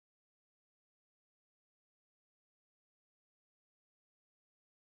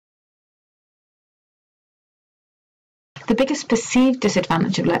The biggest perceived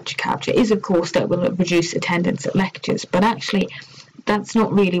disadvantage of lecture capture is, of course, that it will reduce attendance at lectures, but actually that's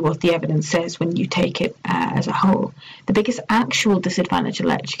not really what the evidence says when you take it as a whole. The biggest actual disadvantage of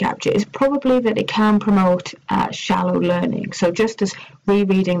lecture capture is probably that it can promote shallow learning. So just as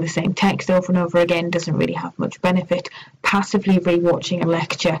rereading the same text over and over again doesn't really have much benefit, passively rewatching a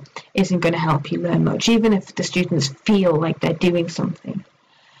lecture isn't going to help you learn much, even if the students feel like they're doing something.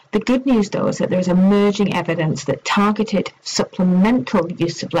 The good news, though, is that there is emerging evidence that targeted supplemental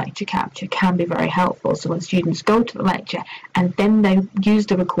use of lecture capture can be very helpful. So when students go to the lecture and then they use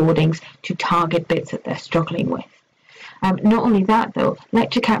the recordings to target bits that they're struggling with. Not only that, though,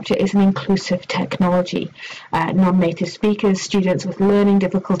 lecture capture is an inclusive technology. Non-native speakers, students with learning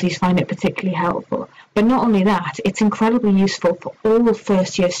difficulties find it particularly helpful. But not only that, it's incredibly useful for all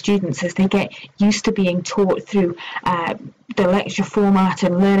first-year students as they get used to being taught through the lecture format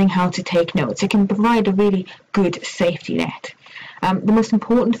and learning how to take notes. It can provide a really good safety net. The most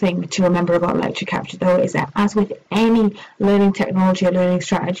important thing to remember about lecture capture, though, is that as with any learning technology or learning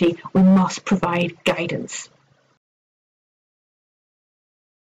strategy, we must provide guidance.